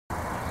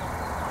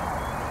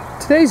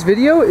Today's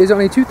video is on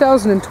a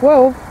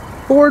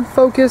 2012 Ford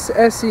Focus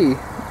SE.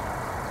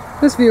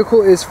 This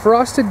vehicle is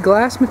frosted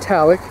glass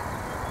metallic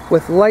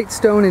with light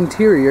stone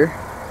interior,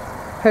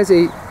 has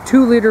a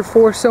 2-liter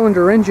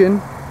 4-cylinder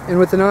engine, and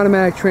with an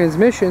automatic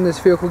transmission this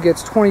vehicle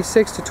gets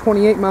 26 to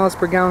 28 miles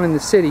per gallon in the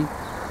city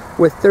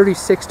with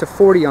 36 to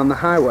 40 on the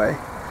highway.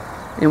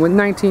 And with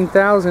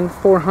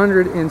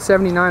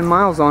 19,479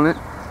 miles on it,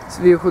 this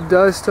vehicle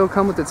does still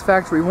come with its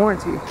factory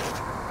warranty.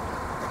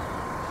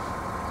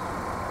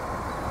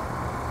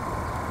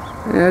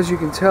 And as you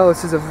can tell,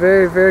 this is a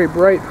very, very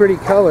bright, pretty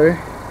color.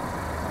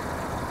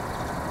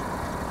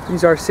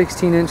 These are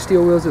 16-inch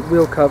steel wheels with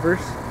wheel covers.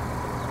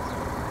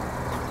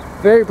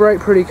 Very bright,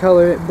 pretty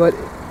color, but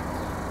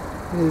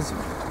it is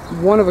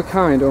one of a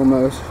kind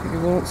almost. You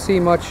won't see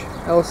much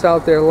else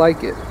out there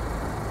like it.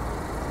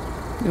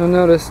 You'll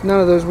notice none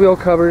of those wheel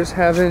covers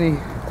have any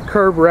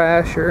curb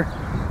rash or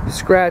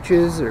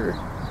scratches or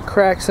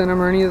cracks in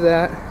them or any of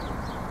that.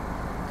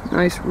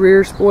 Nice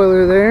rear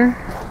spoiler there.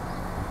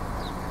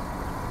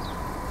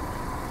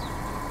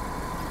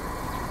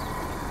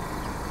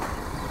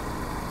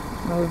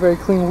 Another very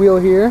clean wheel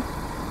here.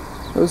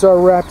 Those are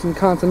wrapped in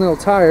Continental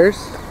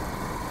tires.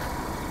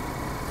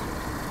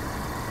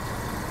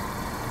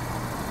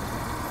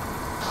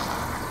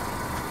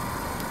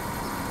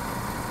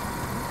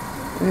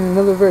 And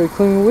another very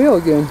clean wheel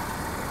again.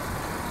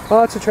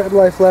 Lots of tread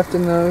life left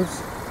in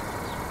those.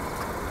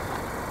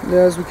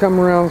 As we come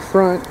around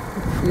front,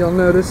 you'll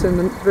notice in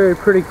the very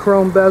pretty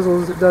chrome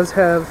bezels it does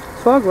have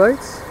fog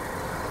lights.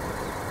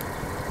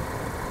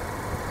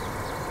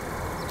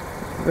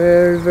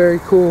 Very, very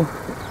cool.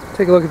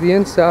 Take a look at the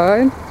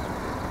inside.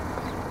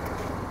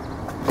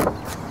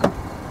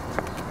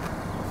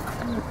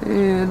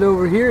 And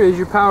over here is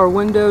your power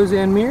windows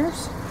and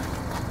mirrors.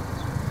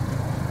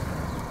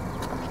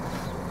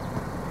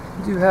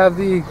 You do have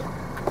the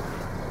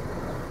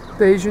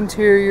beige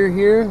interior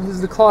here. This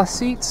is the cloth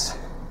seats.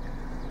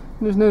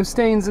 There's no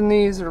stains in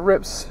these or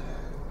rips,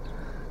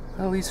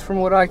 at least from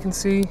what I can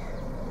see.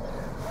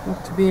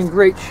 Look to be in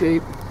great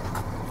shape.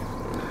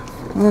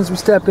 And as we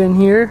step in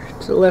here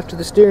to the left of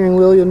the steering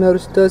wheel, you'll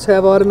notice it does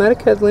have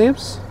automatic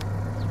headlamps.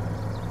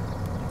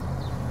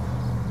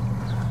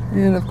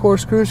 And of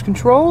course cruise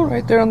control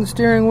right there on the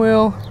steering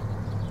wheel,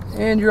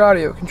 and your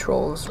audio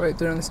controls right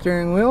there on the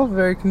steering wheel.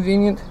 Very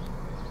convenient.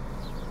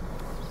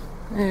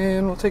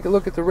 And we'll take a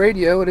look at the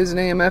radio. It is an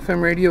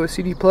AM/FM radio, a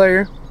CD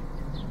player.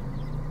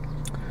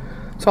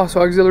 It's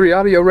also auxiliary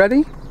audio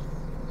ready.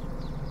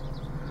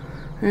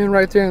 And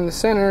right there in the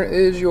center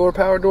is your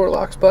power door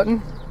locks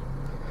button.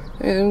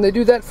 And they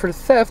do that for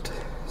theft,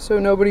 so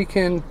nobody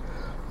can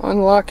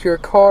unlock your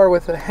car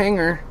with a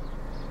hanger.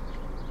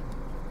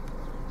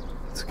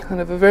 It's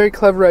kind of a very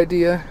clever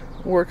idea.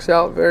 Works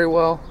out very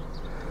well.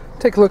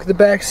 Take a look at the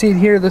back seat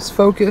here, this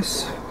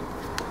Focus.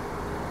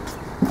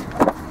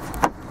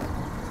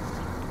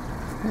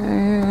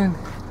 And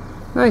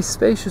nice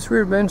spacious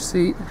rear bench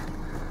seat.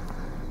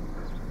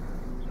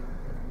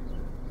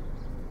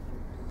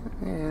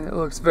 And it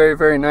looks very,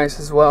 very nice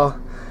as well.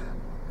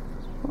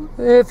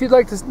 If you'd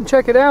like to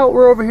check it out,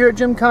 we're over here at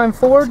Jim Keim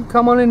Ford.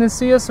 Come on in and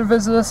see us or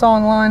visit us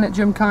online at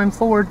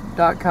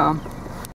jimkeimford.com.